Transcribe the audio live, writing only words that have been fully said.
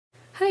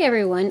Hi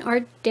everyone,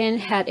 Ardene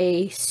had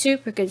a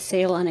super good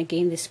sale on a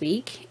game this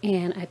week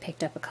and I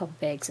picked up a couple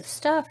bags of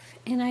stuff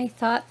and I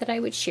thought that I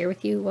would share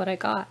with you what I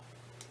got.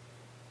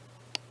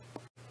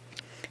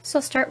 So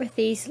I'll start with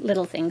these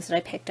little things that I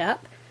picked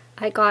up.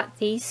 I got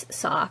these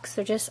socks.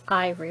 They're just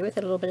ivory with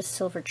a little bit of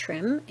silver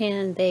trim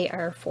and they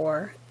are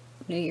for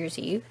New Year's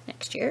Eve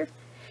next year.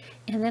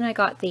 And then I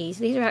got these.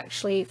 These are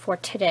actually for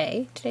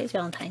today. Today's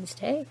Valentine's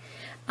Day.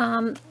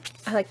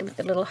 I like them with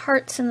the little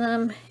hearts in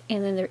them.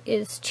 And then there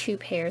is two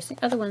pairs. The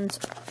other one's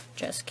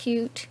just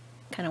cute,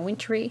 kind of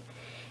wintry.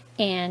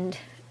 And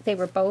they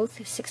were both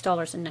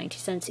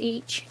 $6.90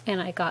 each.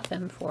 And I got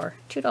them for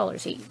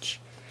 $2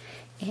 each.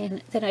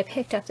 And then I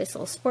picked up this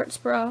little sports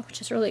bra,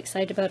 which I'm really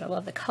excited about. I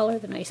love the color,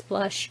 the nice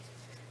blush.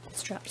 The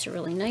straps are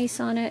really nice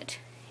on it.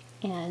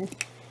 And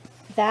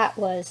that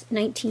was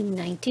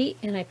 $19.90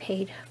 and I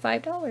paid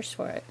 $5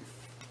 for it.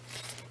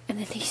 And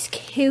then these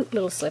cute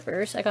little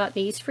slippers. I got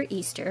these for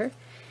Easter.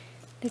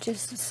 They're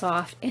just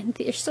soft and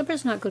the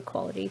slippers not good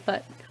quality,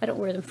 but I don't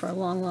wear them for a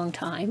long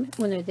time.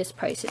 When they're this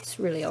price, it's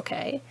really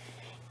okay.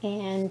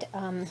 And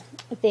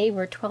they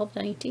were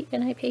 $12.90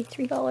 and I paid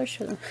 $3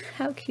 for them.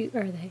 How cute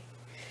are they?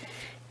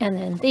 And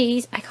then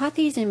these, I got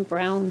these in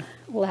brown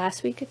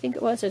last week, I think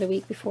it was, or the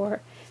week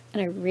before,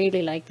 and I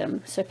really like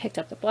them. So I picked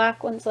up the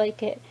black ones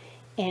like it.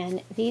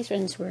 And these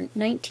ones were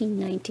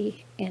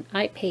 $19.90 and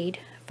I paid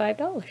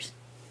 $5.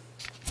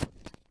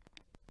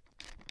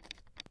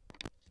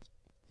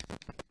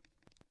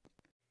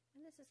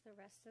 And this is the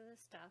rest of the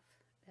stuff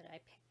that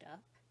I picked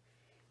up.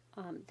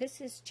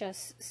 This is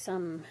just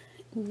some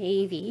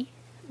navy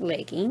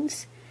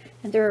leggings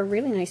and they're a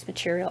really nice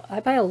material. I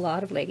buy a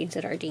lot of leggings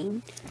at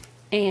Ardene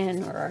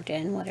or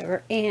Ardene,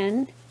 whatever,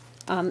 and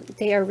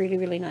they are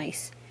really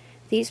nice.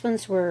 These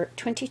ones were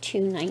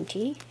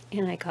 $22.90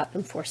 and I got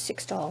them for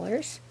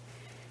 $6.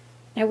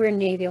 I wear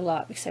navy a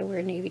lot because I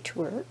wear navy to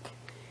work.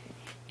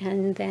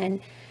 And then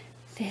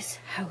this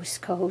house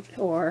coat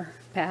or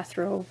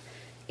bathrobe,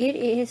 it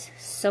is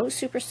so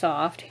super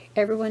soft.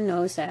 Everyone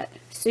knows that.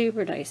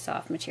 Super nice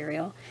soft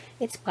material.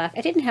 It's black.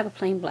 I didn't have a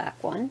plain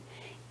black one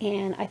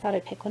and I thought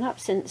I'd pick one up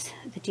since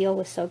the deal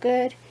was so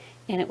good.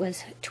 And it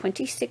was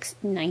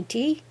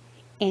 $26.90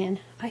 and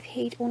I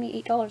paid only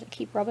 $8. I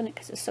keep rubbing it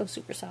because it's so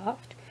super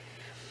soft.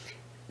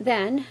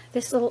 Then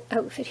this little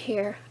outfit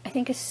here, I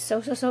think is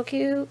so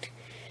cute.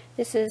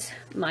 This is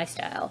my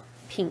style,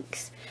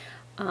 pinks.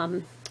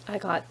 I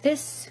got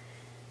this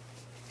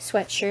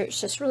sweatshirt. It's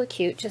just really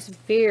cute, just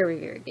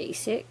very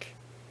basic.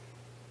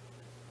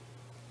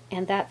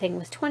 And that thing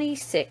was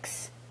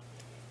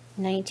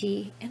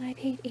 $26.90 and I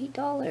paid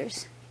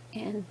 $8.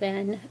 And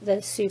then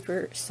the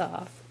super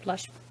soft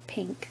blush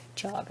pink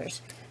joggers,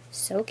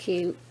 so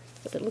cute.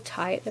 The little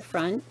tie at the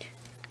front,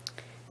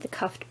 the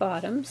cuffed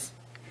bottoms.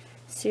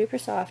 Super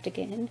soft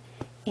again,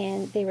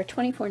 and they were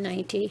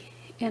 $24.90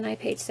 and I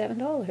paid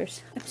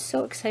 $7. I'm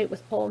so excited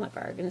with all my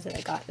bargains that I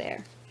got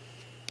there.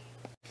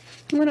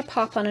 I'm going to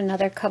pop on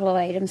another couple of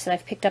items that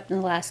I've picked up in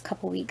the last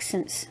couple weeks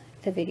since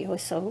the video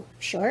was so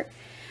short.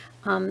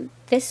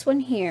 This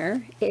one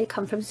here, it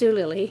comes from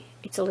Zulily.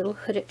 It's a little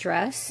hooded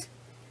dress.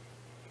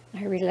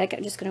 I really like it.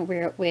 I'm just going to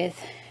wear it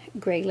with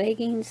gray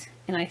leggings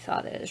and I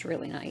thought it was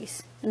really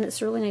nice. And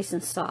it's really nice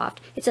and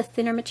soft. It's a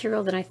thinner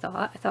material than I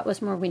thought. I thought it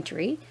was more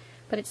wintry.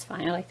 But it's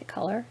fine. I like the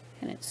color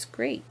and it's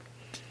great.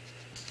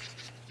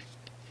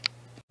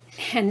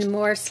 And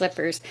more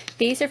slippers.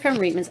 These are from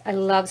Reitmans. I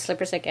love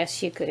slippers. I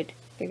guess you could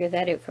figure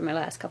that out from my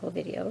last couple of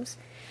videos.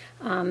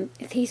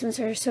 These ones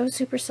are so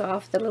super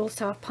soft. The little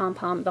soft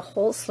pom-pom. The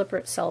whole slipper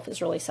itself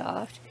is really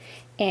soft.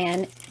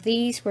 And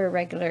these were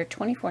regular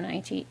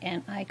 $24.90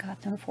 and I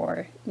got them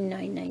for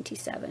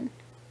 $9.97.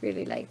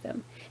 Really like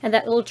them. And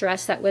that little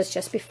dress that was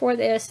just before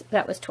this,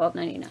 that was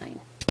 $12.99.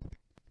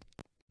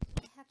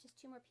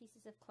 Two more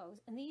pieces of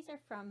clothes, and these are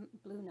from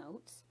Blue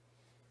Notes.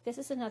 This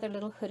is another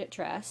little hooded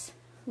dress.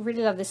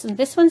 Really love this one.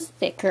 This one's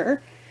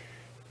thicker.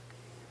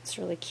 It's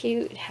really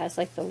cute. It has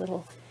like the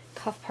little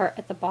cuff part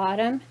at the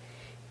bottom,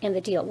 and the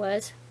deal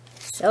was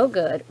so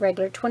good.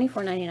 Regular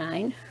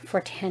 $24.99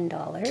 for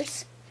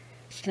 $10,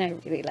 and I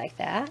really like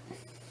that.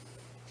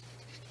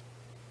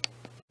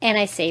 And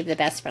I saved the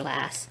best for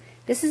last.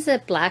 This is a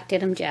black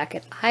denim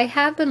jacket. I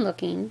have been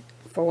looking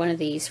for one of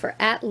these for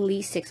at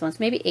least 6 months,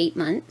 maybe 8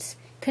 months.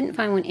 Couldn't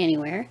find one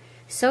anywhere.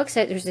 So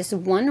excited. There's this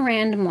one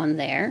random one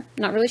there.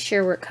 Not really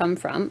sure where it come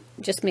from.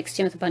 Just mixed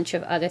in with a bunch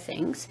of other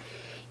things.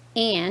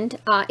 And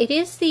it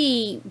is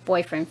the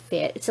boyfriend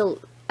fit.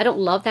 I don't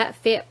love that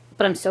fit,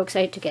 but I'm so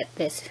excited to get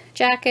this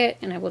jacket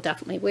and I will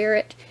definitely wear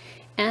it.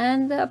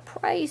 And the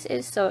price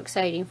is so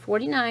exciting.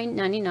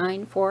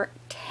 $49.99 for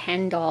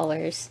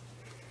 $10.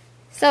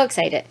 So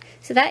excited.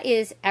 So that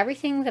is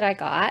everything that I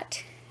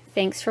got.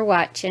 Thanks for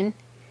watching.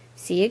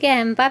 See you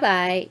again.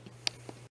 Bye-bye.